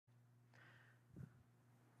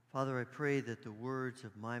Father, I pray that the words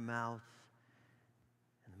of my mouth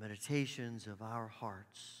and the meditations of our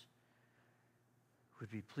hearts would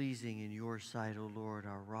be pleasing in your sight, O Lord,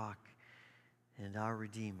 our rock and our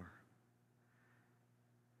Redeemer.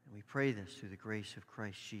 And we pray this through the grace of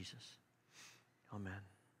Christ Jesus. Amen.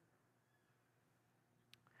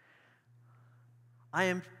 I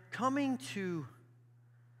am coming to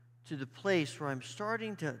the place where I'm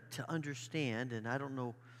starting to understand, and I don't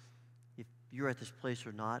know if you're at this place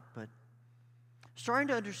or not, but starting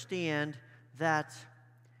to understand that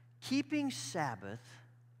keeping Sabbath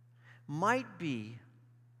might be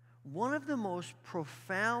one of the most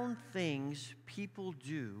profound things people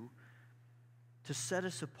do to set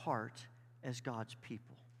us apart as God's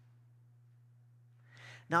people.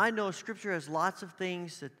 Now, I know Scripture has lots of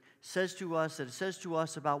things that it says to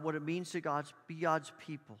us about what it means to be God's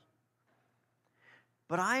people.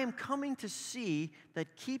 But I am coming to see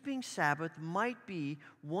that keeping Sabbath might be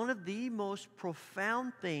one of the most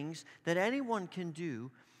profound things that anyone can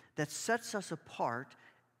do that sets us apart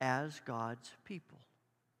as God's people.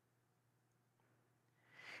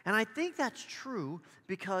 And I think that's true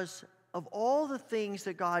because of all the things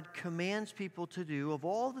that God commands people to do, of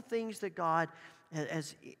all the things that God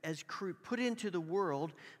has put into the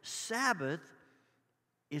world, Sabbath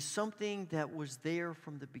is something that was there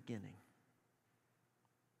from the beginning.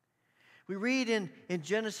 We read in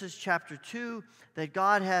Genesis chapter 2 that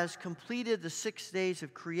God has completed the 6 days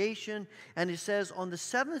of creation, and it says on the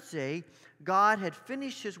seventh day, God had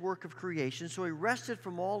finished his work of creation, so he rested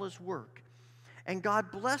from all his work. And God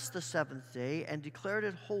blessed the seventh day and declared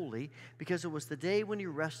it holy because it was the day when he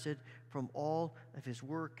rested from all of his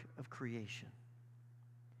work of creation.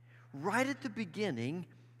 Right at the beginning,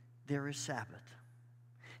 there is Sabbath.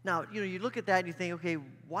 Now, you look at that and you think, okay,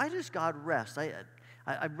 why does God rest?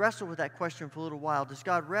 I wrestled with that question for a little while. Does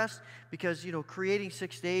God rest because, creating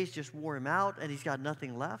 6 days just wore him out and he's got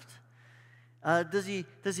nothing left? Does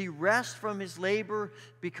he rest from his labor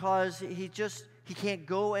because he can't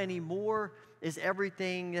go anymore? Is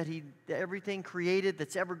everything created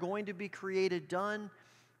that's ever going to be created done?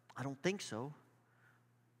 I don't think so.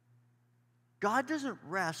 God doesn't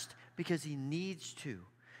rest because he needs to.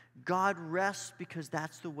 God rests because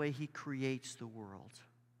that's the way he creates the world.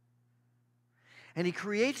 And he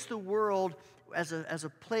creates the world as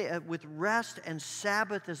a play with rest and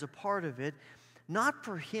Sabbath as a part of it, not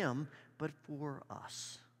for him, but for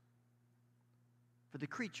us, for the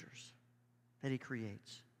creatures that he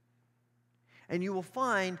creates. And you will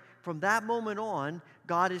find from that moment on,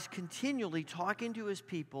 God is continually talking to his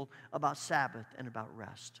people about Sabbath and about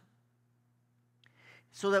rest.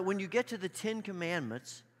 So that when you get to the 10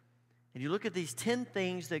 Commandments, and you look at these 10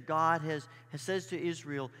 things that God has says to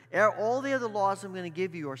Israel, all the other laws I'm going to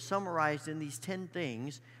give you are summarized in these 10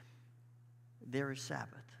 things. There is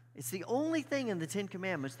Sabbath. It's the only thing in the 10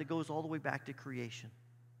 Commandments that goes all the way back to creation.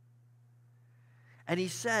 And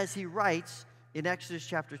he writes in Exodus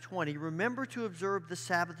chapter 20, remember to observe the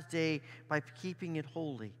Sabbath day by keeping it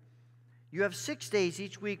holy. You have 6 days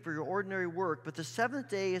each week for your ordinary work, but the seventh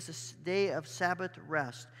day is a day of Sabbath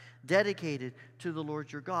rest, dedicated to the Lord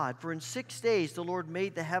your God. For in 6 days the Lord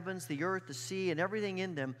made the heavens, the earth, the sea, and everything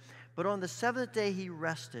in them, but on the seventh day he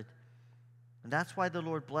rested. And that's why the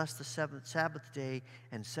Lord blessed the Sabbath day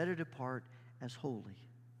and set it apart as holy.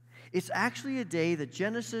 It's actually a day that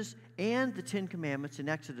Genesis and the 10 Commandments in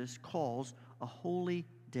Exodus calls a holy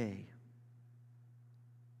day.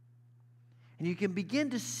 And you can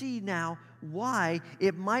begin to see now why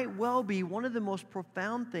it might well be one of the most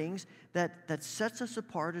profound things that sets us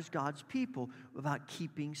apart as God's people about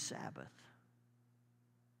keeping Sabbath.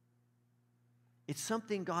 It's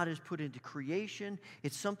something God has put into creation.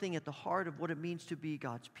 It's something at the heart of what it means to be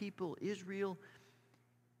God's people, Israel,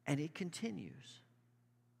 and it continues.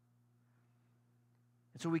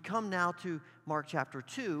 And so we come now to Mark chapter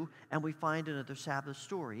 2, and we find another Sabbath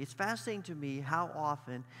story. It's fascinating to me how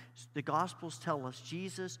often the Gospels tell us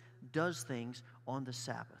Jesus does things on the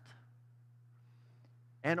Sabbath.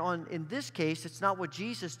 And in this case, it's not what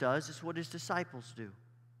Jesus does, it's what his disciples do.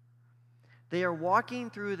 They are walking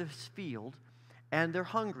through this field, and they're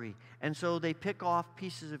hungry, and so they pick off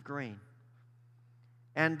pieces of grain.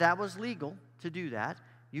 And that was legal to do that.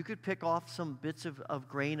 You could pick off some bits of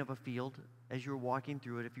grain of a field as you were walking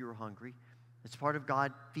through it if you were hungry. It's part of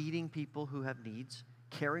God feeding people who have needs,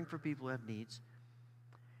 caring for people who have needs.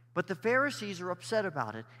 But the Pharisees are upset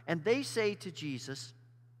about it, and they say to Jesus,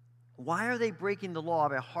 why are they breaking the law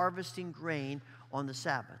by harvesting grain on the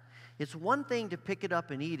Sabbath? It's one thing to pick it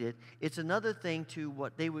up and eat it. It's another thing to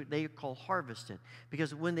what they call harvest it.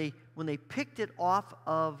 Because when they picked it off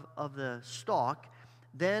of the stalk,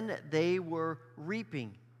 then they were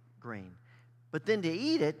reaping grain. But then to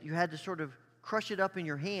eat it, you had to sort of crush it up in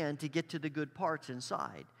your hand to get to the good parts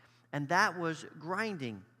inside. And that was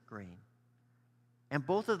grinding grain. And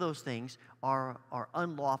both of those things are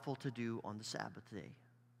unlawful to do on the Sabbath day.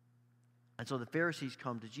 And so the Pharisees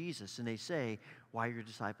come to Jesus and they say, why are your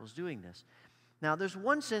disciples doing this? Now, there's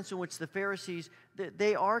one sense in which the Pharisees,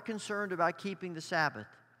 they are concerned about keeping the Sabbath.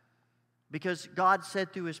 Because God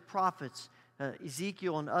said through his prophets,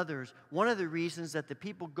 Ezekiel and others, one of the reasons that the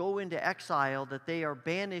people go into exile, that they are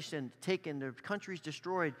banished and taken, their countries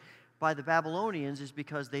destroyed by the Babylonians, is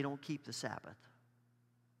because they don't keep the Sabbath.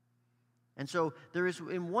 And so there is,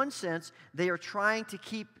 in one sense, they are trying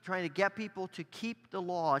to get people to keep the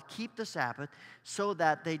law, keep the Sabbath, so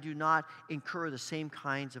that they do not incur the same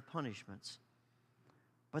kinds of punishments.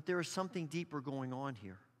 But there is something deeper going on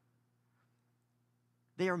here.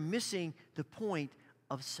 They are missing the point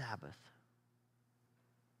of Sabbath.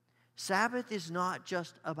 Sabbath is not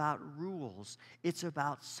just about rules, it's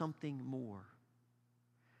about something more.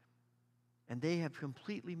 And they have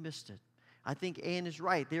completely missed it. I think Ann is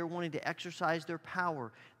right. They're wanting to exercise their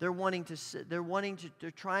power. They're trying to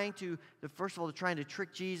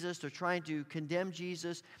trick Jesus. They're trying to condemn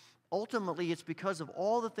Jesus. Ultimately, it's because of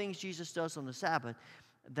all the things Jesus does on the Sabbath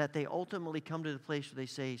that they ultimately come to the place where they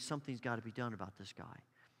say something's got to be done about this guy.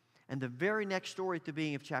 And the very next story at the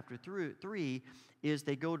beginning of chapter 3 is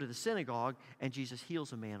they go to the synagogue and Jesus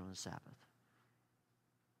heals a man on the Sabbath.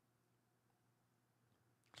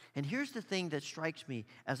 And here's the thing that strikes me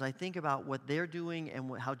as I think about what they're doing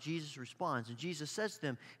and how Jesus responds. And Jesus says to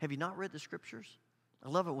them, have you not read the Scriptures? I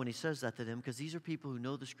love it when he says that to them because these are people who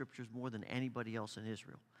know the Scriptures more than anybody else in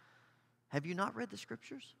Israel. Have you not read the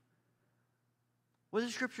Scriptures? What do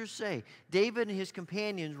the Scriptures say? David and his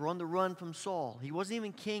companions were on the run from Saul. He wasn't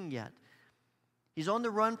even king yet. He's on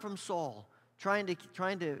the run from Saul, trying to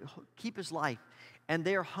keep his life. And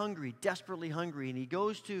they're hungry, desperately hungry. And he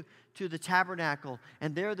goes to the tabernacle,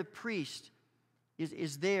 and there the priest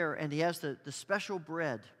is there, and he has the special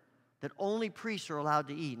bread that only priests are allowed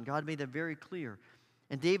to eat. And God made that very clear.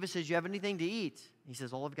 And David says, you have anything to eat? He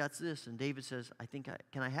says, all I've got is this. And David says,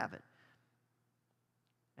 can I have it?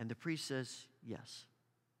 And the priest says, yes.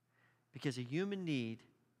 Because a human need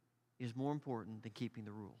is more important than keeping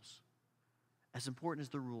the rules. As important as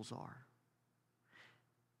the rules are.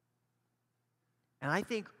 And I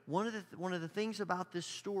think one of the things about this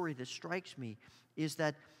story that strikes me is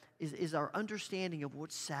our understanding of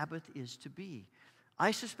what Sabbath is to be.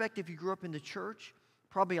 I suspect if you grew up in the church,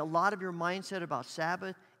 probably a lot of your mindset about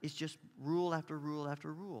Sabbath is just rule after rule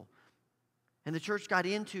after rule. And the church got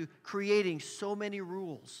into creating so many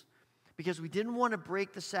rules because we didn't want to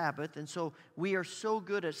break the Sabbath, and so we are so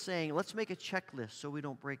good at saying, let's make a checklist so we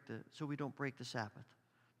don't break the Sabbath.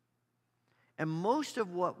 And most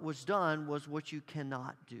of what was done was what you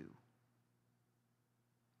cannot do.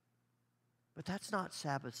 But that's not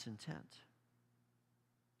Sabbath's intent.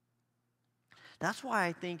 That's why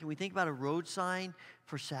I think, when we think about a road sign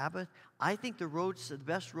for Sabbath, I think the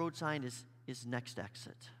best road sign is next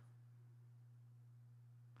exit.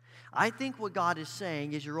 I think what God is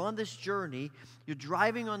saying is you're on this journey, you're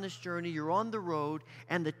driving on this journey, you're on the road,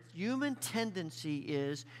 and the human tendency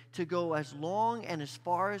is to go as long and as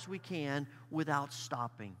far as we can without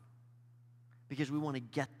stopping because we want to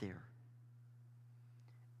get there.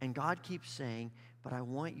 And God keeps saying, but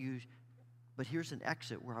here's an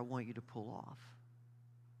exit where I want you to pull off.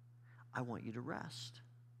 I want you to rest.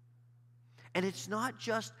 And it's not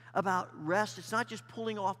just about rest, it's not just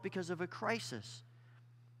pulling off because of a crisis.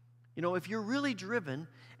 You know, if you're really driven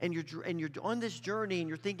and you're on this journey and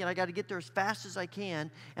you're thinking, I got to get there as fast as I can,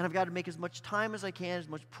 and I've got to make as much time as I can, as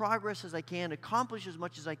much progress as I can, accomplish as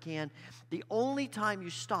much as I can, the only time you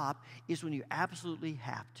stop is when you absolutely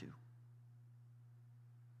have to.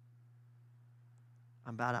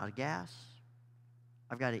 I'm about out of gas.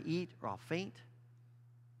 I've got to eat or I'll faint.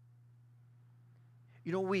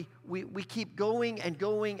 You know, we keep going and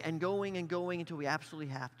going and going and going until we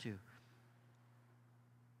absolutely have to.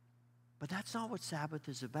 But that's not what Sabbath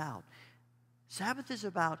is about. Sabbath is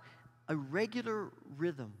about a regular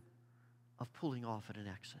rhythm of pulling off at an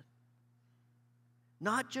exit.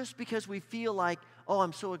 Not just because we feel like, oh,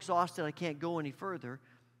 I'm so exhausted I can't go any further,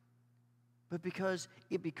 but because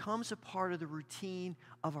it becomes a part of the routine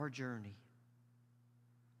of our journey.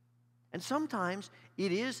 And sometimes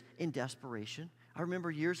it is in desperation. I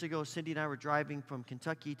remember years ago, Cindy and I were driving from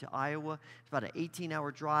Kentucky to Iowa. It's about an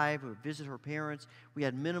 18-hour drive. We would visit her parents. We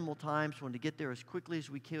had minimal time, so we wanted to get there as quickly as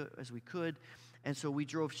we could. And so we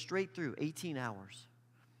drove straight through, 18 hours.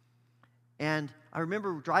 And I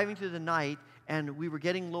remember driving through the night, and we were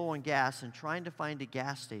getting low on gas and trying to find a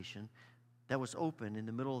gas station that was open in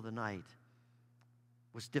the middle of the night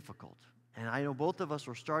was difficult. And I know both of us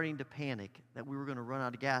were starting to panic that we were going to run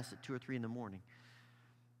out of gas at 2 or 3 in the morning.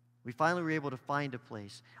 We finally were able to find a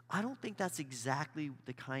place. I don't think that's exactly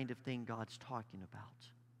the kind of thing God's talking about.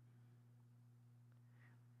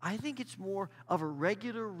 I think it's more of a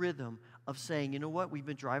regular rhythm of saying, you know what, we've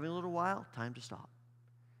been driving a little while, time to stop.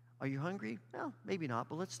 Are you hungry? Well, maybe not,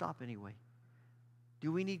 but let's stop anyway.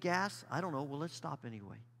 Do we need gas? I don't know. Well, let's stop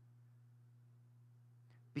anyway.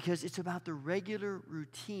 Because it's about the regular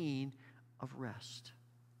routine of rest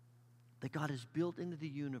that God has built into the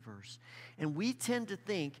universe. And we tend to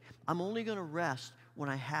think, I'm only going to rest when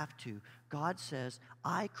I have to. God says,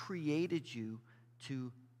 I created you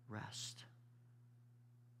to rest.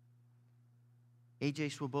 A.J.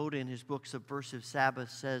 Swoboda, in his book Subversive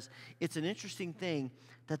Sabbath, says, it's an interesting thing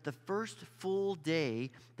that the first full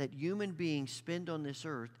day that human beings spend on this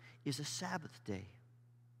earth is a Sabbath day.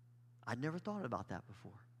 I'd never thought about that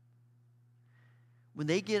before. When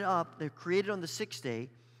they get up, they're created on the 6th day.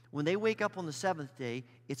 When they wake up on the 7th day,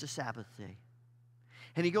 it's a Sabbath day.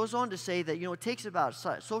 And he goes on to say that, it takes about,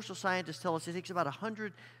 social scientists tell us it takes about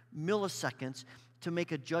 100 milliseconds to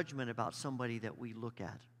make a judgment about somebody that we look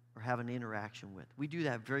at or have an interaction with. We do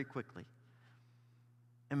that very quickly.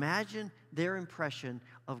 Imagine their impression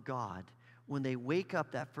of God when they wake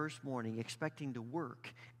up that first morning expecting to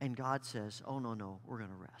work, and God says, oh, no, we're going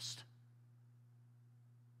to rest.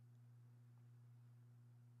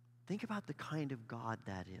 Think about the kind of God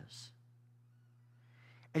that is.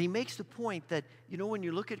 And he makes the point that, when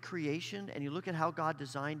you look at creation and you look at how God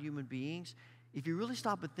designed human beings, if you really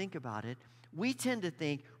stop and think about it, we tend to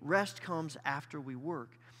think rest comes after we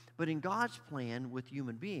work. But in God's plan with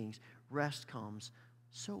human beings, rest comes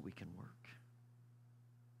so we can work.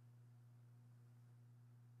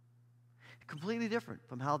 Completely different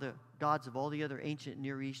from how the gods of all the other ancient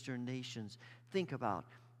Near Eastern nations think about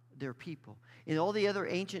their people. In all the other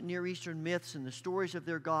ancient Near Eastern myths and the stories of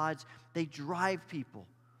their gods, they drive people.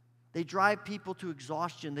 They drive people to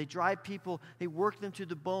exhaustion. They drive people, they work them to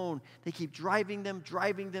the bone. They keep driving them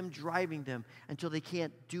until they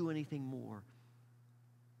can't do anything more.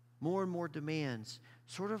 More and more demands,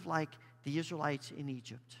 sort of like the Israelites in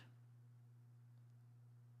Egypt.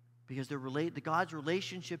 Because the God's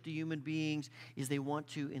relationship to human beings is they want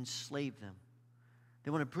to enslave them.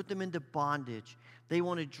 They want to put them into bondage. They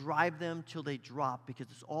want to drive them till they drop, because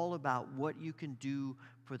it's all about what you can do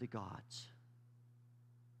for the gods.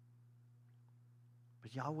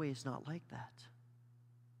 But Yahweh is not like that.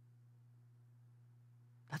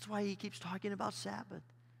 That's why he keeps talking about Sabbath.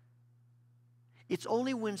 It's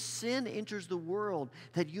only when sin enters the world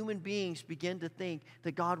that human beings begin to think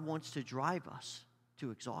that God wants to drive us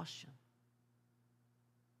to exhaustion.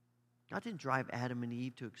 God didn't drive Adam and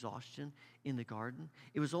Eve to exhaustion in the garden.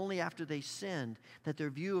 It was only after they sinned that their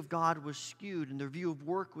view of God was skewed, and their view of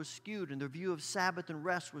work was skewed, and their view of Sabbath and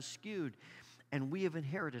rest was skewed. And we have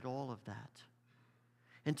inherited all of that.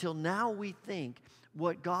 Until now we think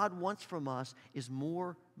what God wants from us is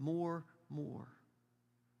more.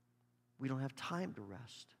 We don't have time to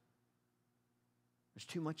rest. There's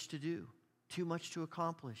too much to do, too much to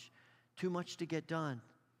accomplish, too much to get done.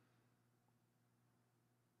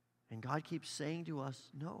 And God keeps saying to us,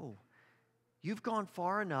 no, you've gone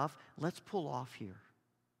far enough, let's pull off here.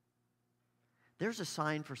 There's a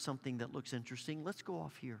sign for something that looks interesting, let's go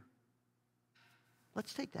off here.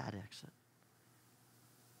 Let's take that exit.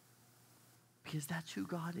 Because that's who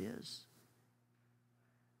God is.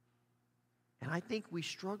 And I think we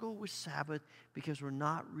struggle with Sabbath because we're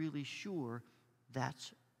not really sure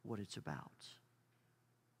that's what it's about.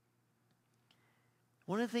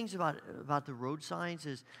 One of the things about the road signs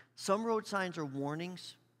is some road signs are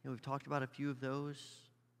warnings. We've talked about a few of those.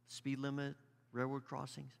 Speed limit, railroad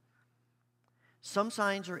crossings. Some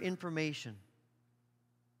signs are information.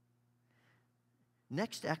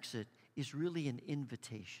 Next exit is really an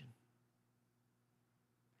invitation.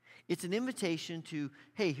 It's an invitation to,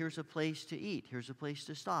 hey, here's a place to eat. Here's a place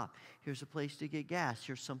to stop. Here's a place to get gas.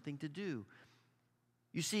 Here's something to do.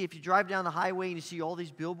 You see, if you drive down the highway and you see all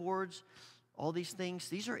these billboards, all these things,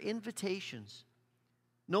 these are invitations.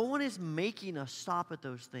 No one is making us stop at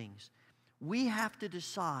those things. We have to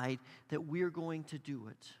decide that we're going to do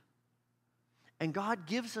it. And God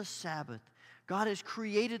gives us Sabbath. God has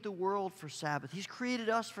created the world for Sabbath. He's created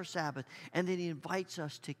us for Sabbath. And then He invites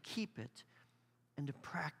us to keep it and to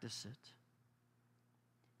practice it.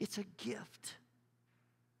 It's a gift.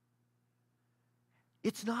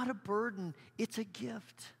 It's not a burden. It's a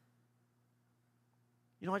gift.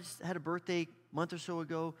 I just had a birthday a month or so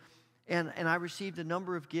ago, and I received a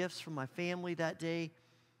number of gifts from my family that day.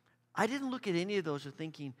 I didn't look at any of those and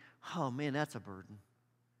thinking, oh man, that's a burden.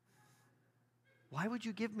 Why would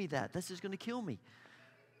you give me that? This is going to kill me.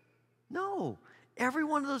 No. Every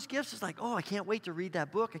one of those gifts is like, oh, I can't wait to read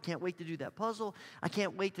that book. I can't wait to do that puzzle. I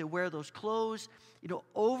can't wait to wear those clothes.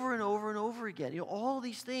 Over and over and over again. All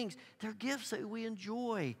these things, they're gifts that we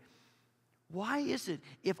enjoy. Why is it,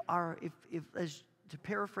 if as to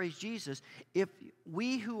paraphrase Jesus, if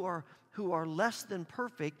we who are less than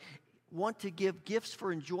perfect want to give gifts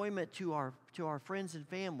for enjoyment to our friends and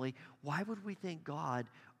family, why would we think God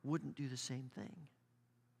wouldn't do the same thing?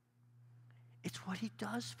 It's what He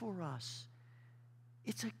does for us.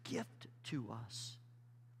 It's a gift to us.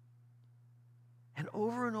 And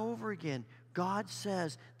over again, God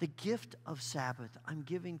says, the gift of Sabbath I'm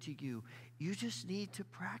giving to you. You just need to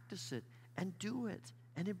practice it and do it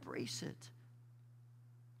and embrace it.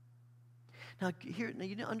 Now you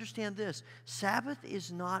need to understand this. Sabbath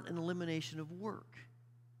is not an elimination of work.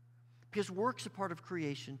 Because work's a part of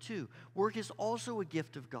creation too. Work is also a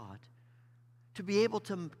gift of God. To be able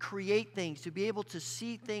to create things, to be able to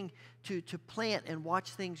see things, to plant and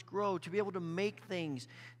watch things grow, to be able to make things,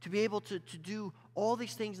 to be able to do all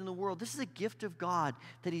these things in the world. This is a gift of God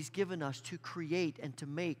that He's given us to create and to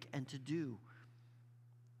make and to do.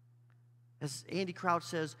 As Andy Crouch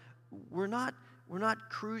says, we're not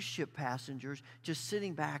cruise ship passengers just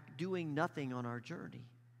sitting back doing nothing on our journey.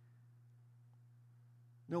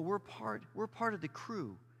 No, we're part of the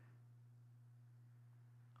crew.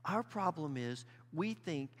 Our problem is we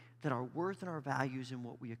think that our worth and our value is in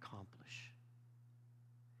what we accomplish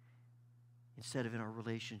instead of in our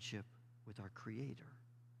relationship with our Creator.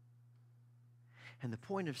 And the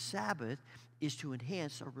point of Sabbath is to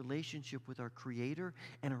enhance our relationship with our Creator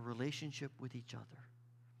and our relationship with each other.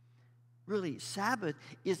 Really, Sabbath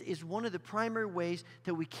is one of the primary ways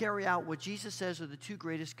that we carry out what Jesus says are the two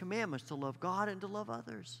greatest commandments, to love God and to love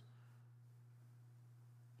others.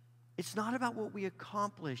 It's not about what we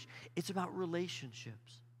accomplish. It's about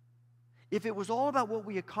relationships. If it was all about what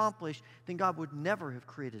we accomplish, then God would never have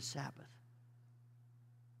created Sabbath.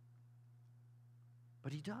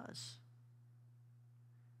 But He does.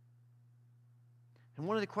 And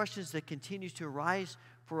one of the questions that continues to arise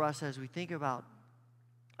for us as we think about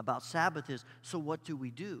Sabbath is, so what do we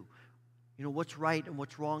do? What's right and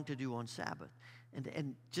what's wrong to do on Sabbath?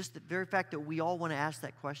 And just the very fact that we all want to ask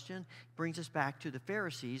that question brings us back to the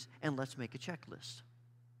Pharisees and let's make a checklist.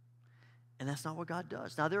 And that's not what God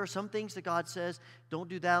does. Now, there are some things that God says, don't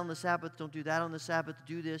do that on the Sabbath, don't do that on the Sabbath,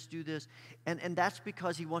 do this, do this. And that's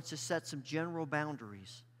because He wants to set some general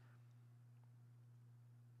boundaries.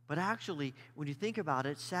 But actually, when you think about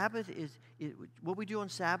it, Sabbath what we do on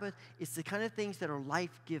Sabbath is the kind of things that are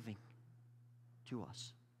life-giving to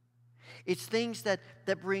us. It's things that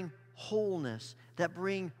bring wholeness, that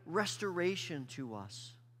bring restoration to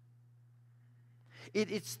us.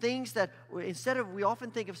 It's things that, we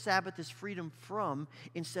often think of Sabbath as freedom from,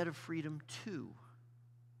 instead of freedom to.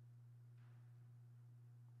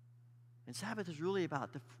 And Sabbath is really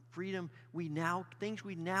about the freedom things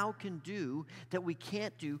we now can do that we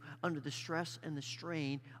can't do under the stress and the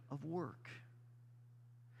strain of work.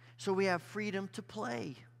 So we have freedom to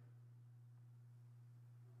play.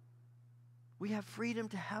 We have freedom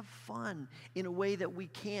to have fun in a way that we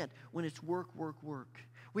can't when it's work, work, work.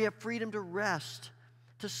 We have freedom to rest,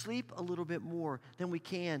 to sleep a little bit more than we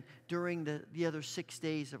can during the other 6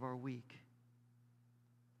 days of our week.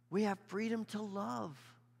 We have freedom to love.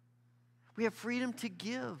 We have freedom to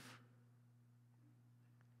give.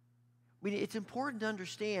 It's important to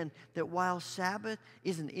understand that while Sabbath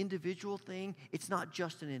is an individual thing, it's not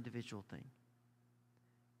just an individual thing.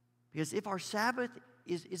 Because if our Sabbath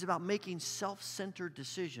is about making self-centered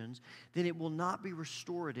decisions, then it will not be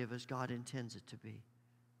restorative as God intends it to be.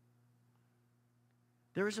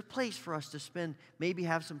 There is a place for us to maybe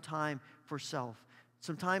have some time for self.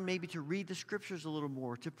 Some time maybe to read the Scriptures a little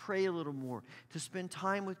more, to pray a little more, to spend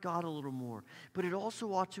time with God a little more. But it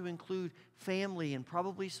also ought to include family and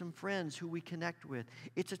probably some friends who we connect with.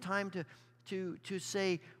 It's a time to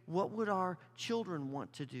say, what would our children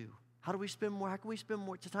want to do? How can we spend more?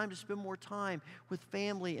 It's a time to spend more time with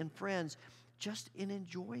family and friends just in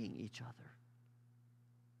enjoying each other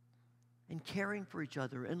and caring for each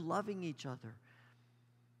other and loving each other.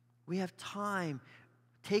 We have time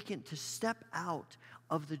taken to step out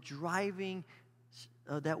of the driving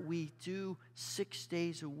that we do 6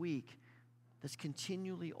 days a week that's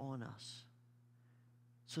continually on us,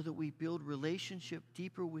 so that we build relationship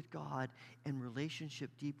deeper with God and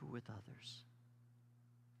relationship deeper with others.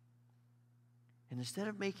 And instead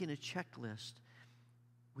of making a checklist,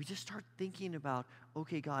 we just start thinking about,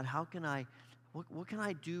 okay, God, how can I What can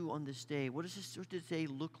I do on this day? What does this day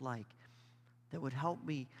look like that would help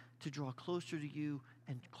me to draw closer to you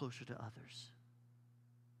and closer to others?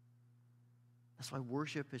 That's why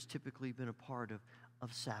worship has typically been a part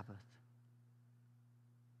of Sabbath.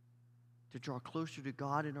 To draw closer to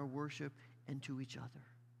God in our worship and to each other.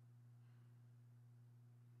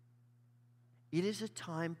 It is a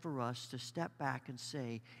time for us to step back and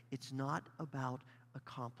say, it's not about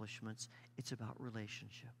accomplishments, it's about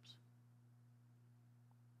relationships.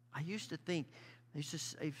 I used to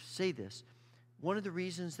say this, one of the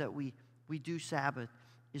reasons that we do Sabbath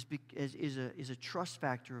is a trust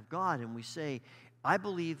factor of God, and we say, I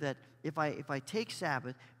believe that if I take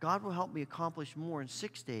Sabbath, God will help me accomplish more in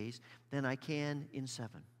 6 days than I can in 7.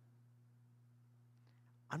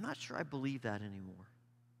 I'm not sure I believe that anymore.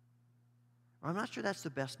 Or I'm not sure that's the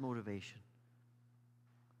best motivation.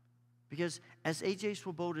 Because as A.J.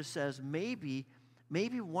 Swoboda says, maybe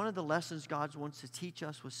one of the lessons God wants to teach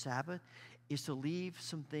us with Sabbath is to leave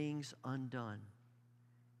some things undone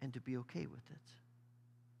and to be okay with it.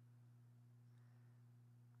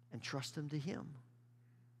 And trust Him to Him.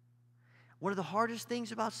 One of the hardest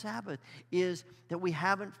things about Sabbath is that we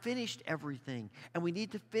haven't finished everything, and we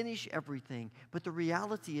need to finish everything. But the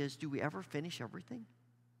reality is, do we ever finish everything?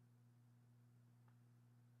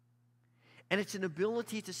 And it's an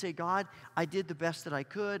ability to say, God, I did the best that I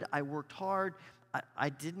could. I worked hard. I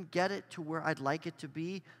didn't get it to where I'd like it to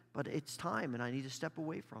be, but it's time, and I need to step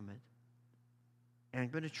away from it. And I'm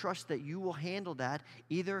going to trust that you will handle that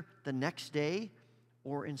either the next day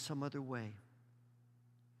or in some other way.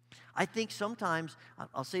 I think sometimes,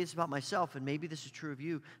 I'll say this about myself, and maybe this is true of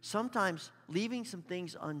you, sometimes leaving some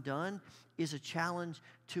things undone is a challenge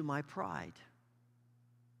to my pride.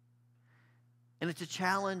 And it's a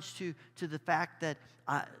challenge to the fact that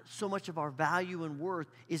so much of our value and worth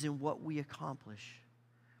is in what we accomplish.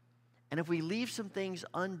 And if we leave some things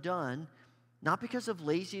undone, not because of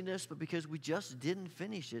laziness, but because we just didn't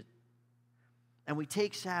finish it, and we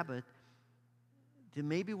take Sabbath, then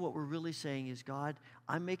maybe what we're really saying is, God,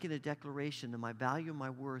 I'm making a declaration that my value and my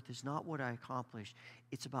worth is not what I accomplish.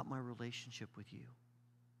 It's about my relationship with you.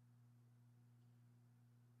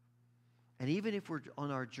 And even if we're on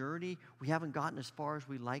our journey, we haven't gotten as far as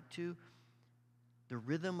we like to, the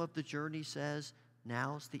rhythm of the journey says,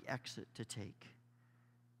 now's the exit to take.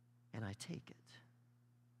 And I take it.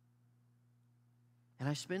 And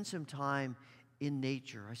I spend some time in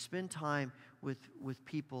nature. I spend time with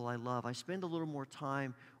people I love. I spend a little more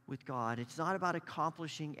time with God. It's not about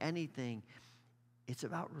accomplishing anything. It's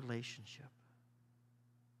about relationship.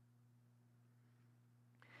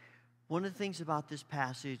 One of the things about this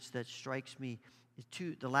passage that strikes me is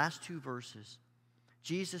the last 2 verses.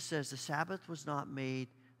 Jesus says the Sabbath was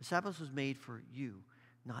made for you,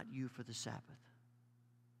 not you for the Sabbath.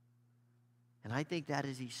 And I think that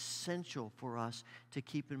is essential for us to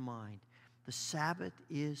keep in mind. The Sabbath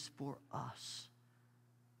is for us.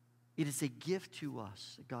 It is a gift to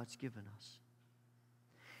us that God's given us.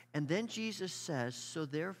 And then Jesus says, so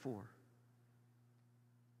therefore,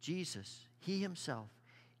 Jesus, He Himself,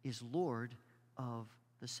 is Lord of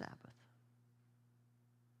the Sabbath.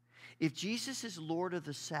 If Jesus is Lord of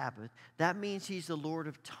the Sabbath, that means He's the Lord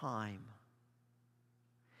of time.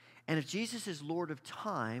 And if Jesus is Lord of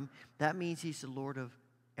time, that means He's the Lord of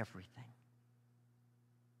everything.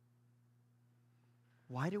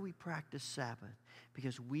 Why do we practice Sabbath?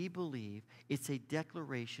 Because we believe, it's a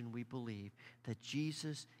declaration, we believe that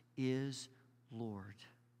Jesus is Lord.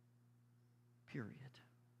 Period.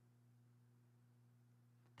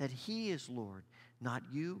 That He is Lord, not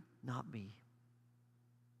you, not me.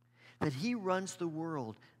 That He runs the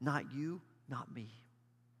world, not you, not me.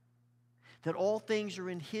 That all things are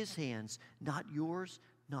in His hands, not yours,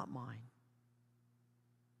 not mine.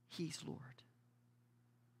 He's Lord.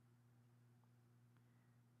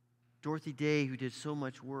 Dorothy Day, who did so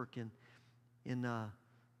much work in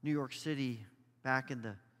New York City back in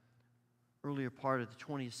the earlier part of the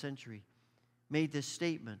 20th century, made this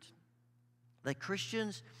statement that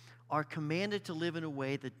Christians are commanded to live in a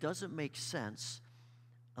way that doesn't make sense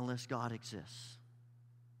unless God exists.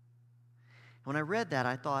 When I read that,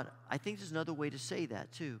 I thought, I think there's another way to say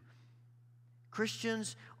that too.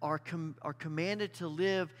 Christians are commanded to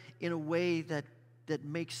live in a way that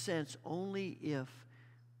makes sense only if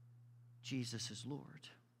Jesus is Lord.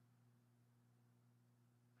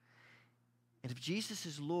 And if Jesus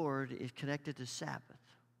is Lord is connected to Sabbath,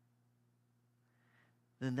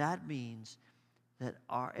 then that means that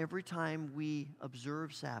every time we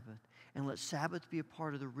observe Sabbath and let Sabbath be a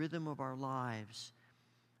part of the rhythm of our lives,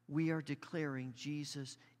 we are declaring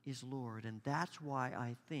Jesus is Lord. And that's why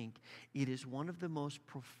I think it is one of the most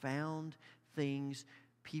profound things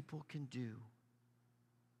people can do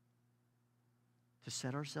to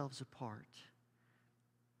set ourselves apart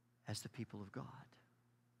as the people of God.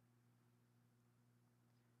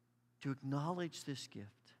 To acknowledge this gift,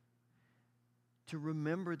 to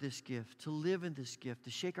remember this gift, to live in this gift,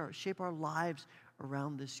 to shape our lives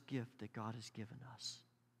around this gift that God has given us.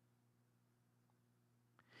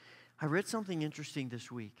 I read something interesting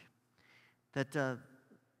this week, that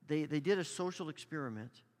they did a social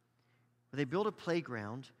experiment where they built a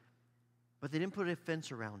playground, but they didn't put a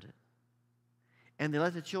fence around it. And they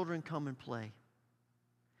let the children come and play.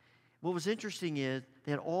 What was interesting is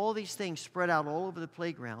they had all these things spread out all over the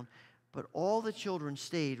playground, but all the children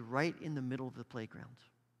stayed right in the middle of the playground.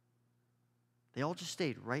 They all just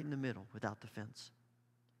stayed right in the middle without the fence.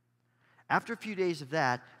 After a few days of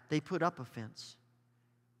that, they put up a fence.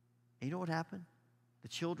 And you know what happened? The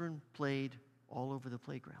children played all over the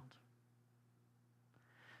playground.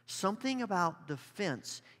 Something about the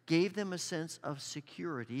fence gave them a sense of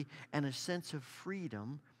security and a sense of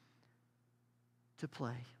freedom to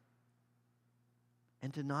play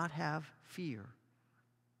and to not have fear.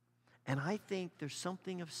 And I think there's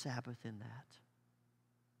something of Sabbath in that.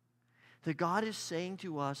 That God is saying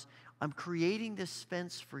to us, I'm creating this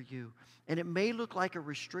fence for you. And it may look like a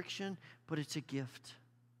restriction, but it's a gift.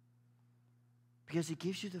 Because it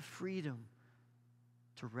gives you the freedom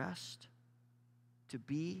to rest, to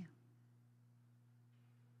be,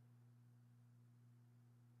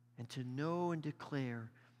 and to know and declare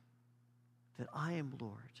that I am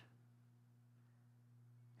Lord.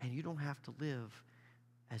 And you don't have to live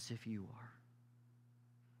as if you are.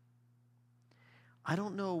 I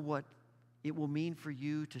don't know what it will mean for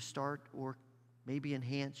you to start or maybe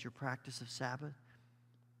enhance your practice of Sabbath.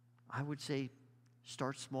 I would say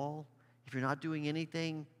start small. If you're not doing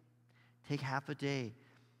anything, take half a day.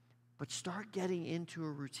 But start getting into a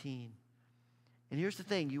routine. And here's the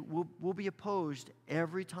thing, we'll be opposed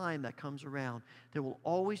every time that comes around. There will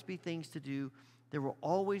always be things to do. There will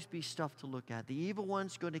always be stuff to look at. The evil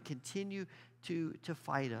one's going to continue to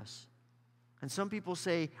fight us. And some people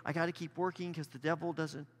say, I got to keep working because the devil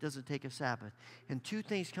doesn't take a Sabbath. And two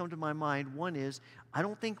things come to my mind. One is, I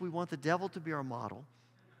don't think we want the devil to be our model.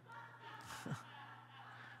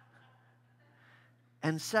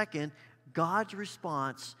 And second, God's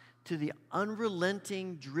response to the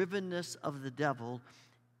unrelenting drivenness of the devil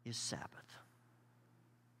is Sabbath.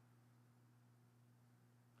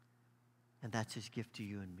 And that's his gift to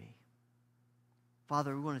you and me.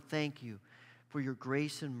 Father, we want to thank you for your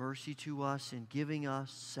grace and mercy to us in giving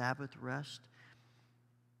us Sabbath rest.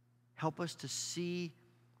 Help us to see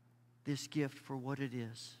this gift for what it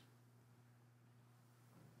is.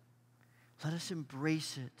 Let us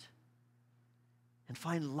embrace it and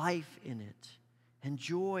find life in it, and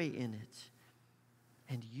joy in it,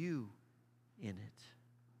 and you in it.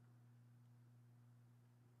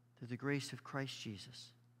 Through the grace of Christ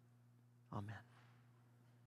Jesus. Amen.